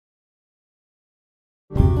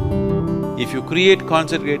If you create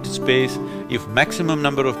consecrated space, if maximum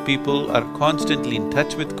number of people are constantly in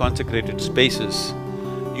touch with consecrated spaces,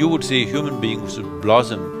 you would see human beings would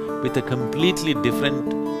blossom with a completely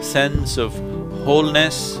different sense of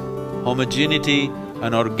wholeness, homogeneity,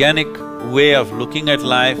 an organic way of looking at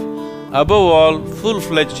life, above all,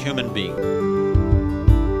 full-fledged human being.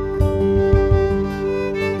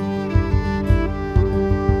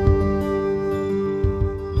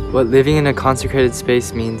 What living in a consecrated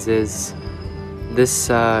space means is this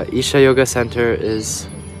Isha Yoga Center is…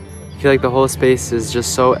 I feel like the whole space is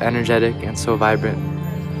just so energetic and so vibrant.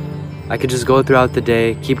 I could just go throughout the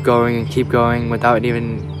day, keep going without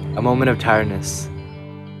even a moment of tiredness.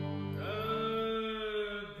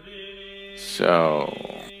 So,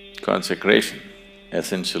 consecration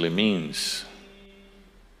essentially means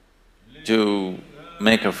to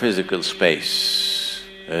make a physical space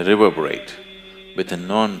reverberate with a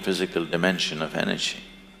non-physical dimension of energy.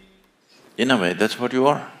 In a way, that's what you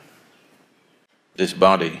are. This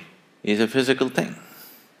body is a physical thing,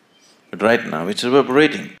 but right now it's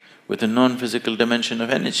reverberating with a non-physical dimension of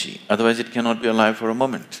energy, otherwise it cannot be alive for a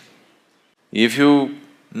moment. If you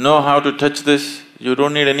know how to touch this, you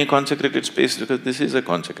don't need any consecrated space because this is a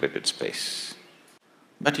consecrated space.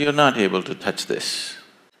 But you're not able to touch this.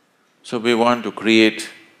 So we want to create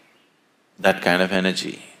that kind of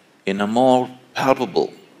energy in a more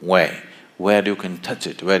palpable way, where you can touch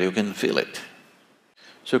it, where you can feel it.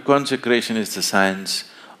 So consecration is the science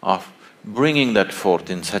of bringing that forth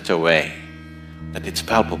in such a way that it's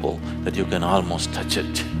palpable, that you can almost touch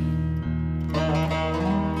it.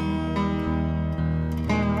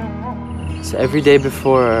 So every day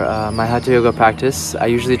before my Hatha Yoga practice, I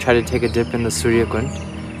usually try to take a dip in the Surya Kund,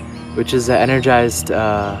 which is an energized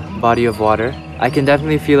body of water. I can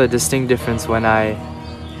definitely feel a distinct difference when I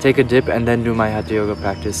take a dip and then do my Hatha Yoga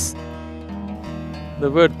practice. The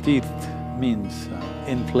word tirth means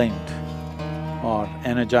inflamed or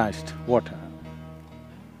energized water.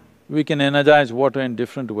 We can energize water in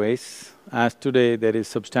different ways, as today there is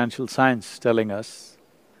substantial science telling us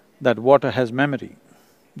that water has memory.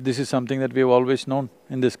 This is something that we've always known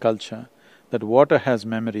in this culture, that water has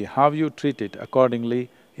memory. How you treat it, accordingly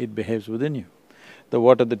it behaves within you. The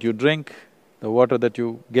water that you drink, the water that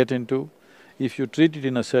you get into, if you treat it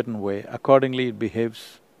in a certain way, accordingly it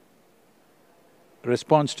behaves,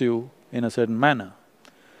 responds to you in a certain manner.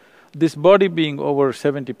 This body being over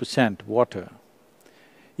 70% water,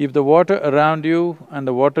 if the water around you and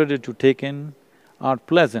the water that you take in are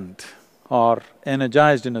pleasant or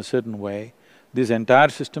energized in a certain way, this entire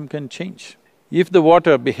system can change. If the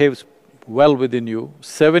water behaves well within you,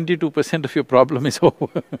 72% of your problem is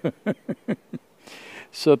over.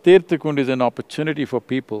 So Tirtha Kund is an opportunity for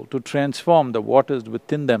people to transform the waters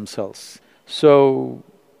within themselves. So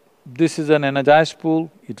this is an energized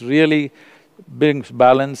pool, it really brings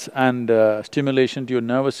balance and stimulation to your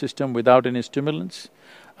nervous system without any stimulants.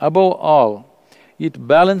 Above all, it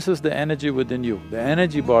balances the energy within you. The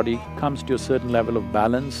energy body comes to a certain level of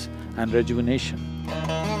balance and rejuvenation.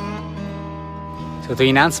 So to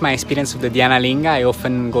enhance my experience with the Dhyana Linga, I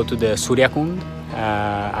often go to the Surya Kund.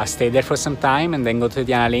 I stay there for some time and then go to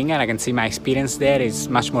the Dhyana Linga, and I can see my experience there is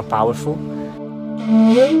much more powerful.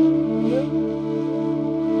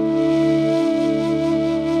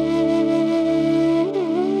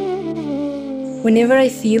 Whenever I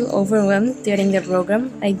feel overwhelmed during the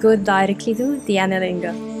program, I go directly to Dhyana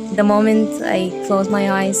Linga. The moment I close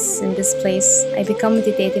my eyes in this place, I become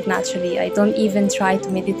meditative naturally. I don't even try to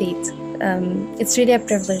meditate. It's really a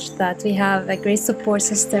privilege that we have a great support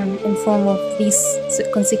system in form of these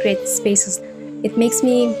consecrated spaces. It makes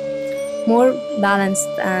me more balanced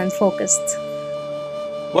and focused.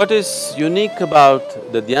 What is unique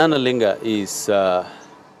about the Dhyana Linga is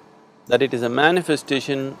that it is a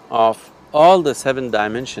manifestation of all the 7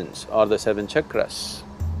 dimensions or the 7 chakras.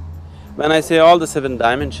 When I say all the 7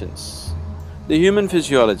 dimensions, the human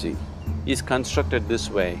physiology is constructed this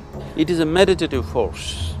way. It is a meditative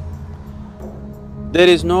force. There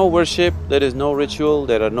is no worship, there is no ritual,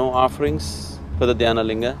 there are no offerings for the Dhyana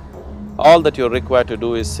Linga. All that you're required to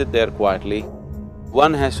do is sit there quietly.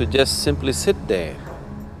 One has to just simply sit there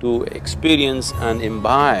to experience and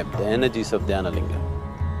imbibe the energies of Dhyana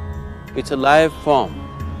Linga. It's a live form.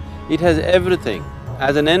 It has everything.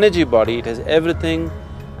 As an energy body, it has everything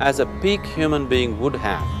as a peak human being would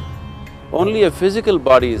have. Only a physical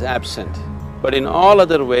body is absent, but in all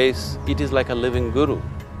other ways, it is like a living guru.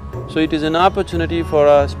 So it is an opportunity for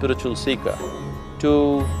a spiritual seeker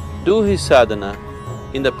to do his sadhana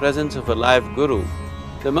in the presence of a live guru.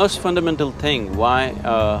 The most fundamental thing why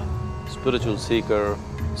a spiritual seeker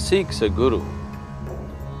seeks a guru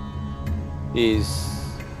is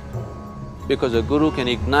because a guru can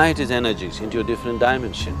ignite his energies into a different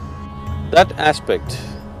dimension. That aspect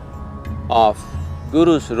of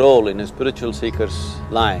guru's role in a spiritual seeker's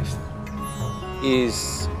life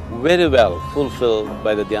is very well fulfilled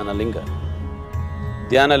by the Dhyana Linga.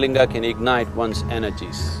 Dhyana Linga can ignite one's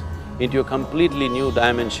energies into a completely new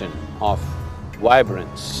dimension of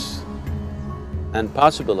vibrance and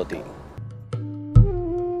possibility.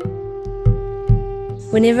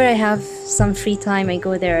 Whenever I have some free time, I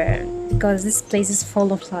go there because this place is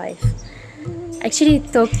full of life. Actually,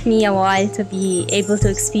 it took me a while to be able to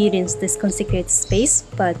experience this consecrated space,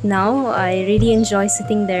 but now I really enjoy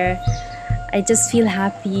sitting there. I just feel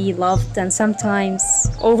happy, loved, and sometimes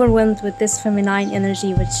overwhelmed with this feminine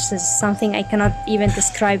energy, which is something I cannot even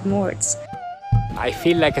describe in words. I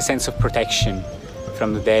feel like a sense of protection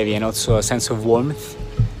from the Devi and also a sense of warmth,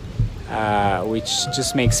 which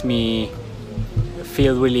just makes me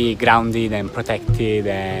feel really grounded and protected,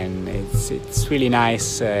 and it's really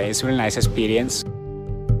nice. It's a really nice experience.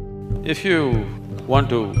 If you want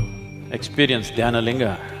to experience Dhyana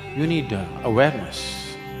Linga, you need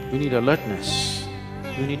awareness, you need alertness,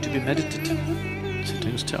 you need to be meditative,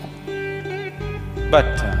 sitting still. But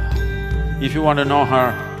if you want to know her,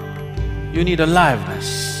 you need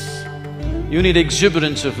aliveness, you need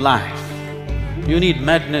exuberance of life, you need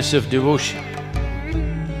madness of devotion.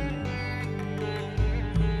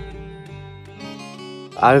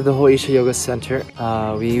 Out of the whole Isha Yoga Center,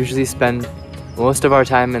 we usually spend most of our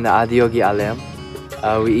time in the Adiyogi Alayam.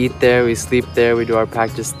 We eat there, we sleep there, we do our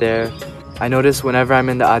practice there. I notice whenever I'm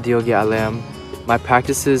in the Adiyogi Alayam, my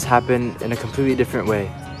practices happen in a completely different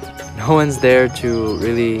way. No one's there to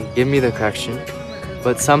really give me the correction,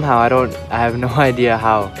 but somehow I have no idea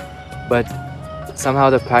how, but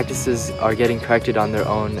somehow the practices are getting corrected on their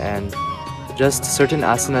own, and just certain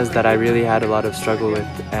asanas that I really had a lot of struggle with,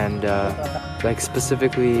 and like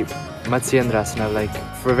specifically Matsyendrasana, like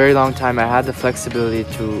for a very long time I had the flexibility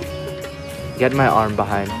to get my arm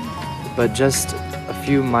behind, but just a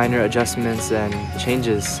few minor adjustments and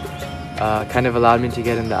changes kind of allowed me to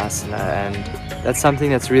get in the asana, and that's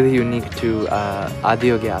something that's really unique to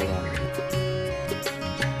Adiyogi Alayam.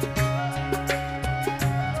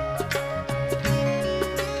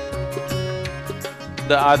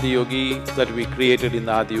 The Adiyogi that we created in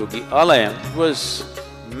the Adiyogi Alayam was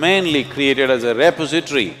mainly created as a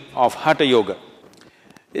repository of Hatha Yoga.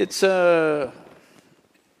 It's a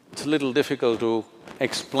little difficult to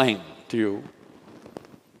explain to you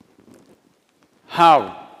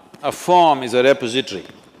how a form is a repository.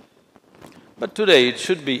 But today it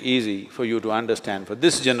should be easy for you to understand, for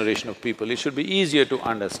this generation of people, it should be easier to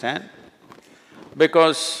understand,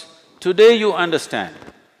 because today you understand,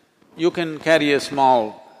 you can carry a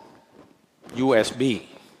small USB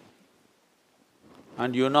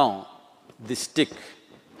and you know this stick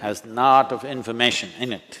has lot of information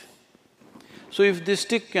in it. So if this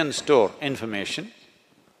stick can store information,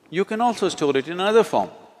 you can also store it in another form.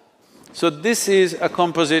 So this is a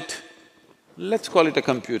composite, let's call it a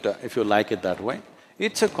computer if you like it that way.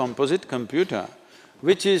 It's a composite computer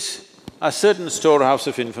which is a certain storehouse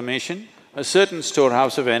of information, a certain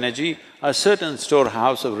storehouse of energy, a certain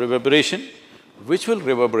storehouse of reverberation, which will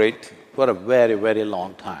reverberate for a very, very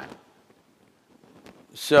long time.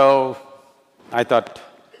 So, I thought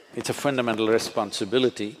it's a fundamental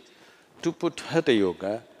responsibility to put Hatha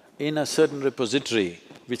Yoga in a certain repository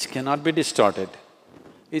which cannot be distorted.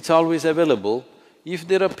 It's always available. If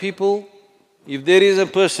there are people, if there is a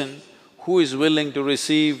person who is willing to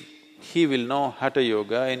receive, he will know Hatha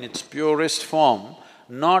Yoga in its purest form,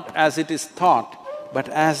 not as it is taught, but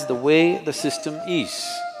as the way the system is.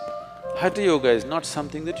 Hatha Yoga is not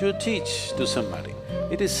something that you teach to somebody,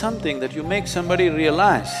 it is something that you make somebody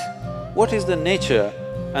realize what is the nature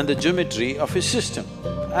and the geometry of his system.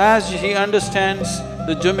 As he understands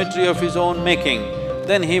the geometry of his own making,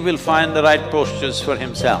 then he will find the right postures for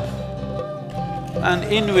himself. And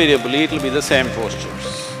invariably it'll be the same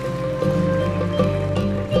postures.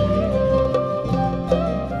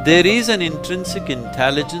 There is an intrinsic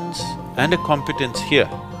intelligence and a competence here,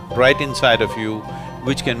 right inside of you,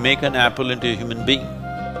 which can make an apple into a human being.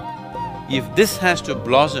 If this has to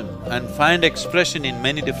blossom and find expression in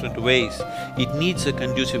many different ways, it needs a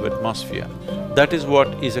conducive atmosphere. That is what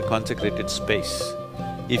is a consecrated space.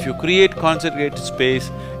 If you create consecrated space,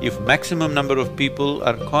 if maximum number of people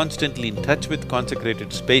are constantly in touch with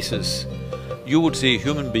consecrated spaces, you would see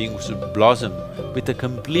human beings would blossom with a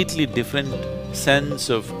completely different sense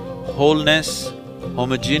of wholeness,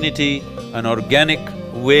 homogeneity, an organic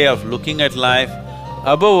way of looking at life,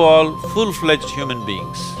 above all, full-fledged human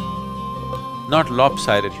beings, not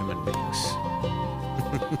lopsided human beings.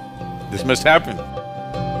 This must happen.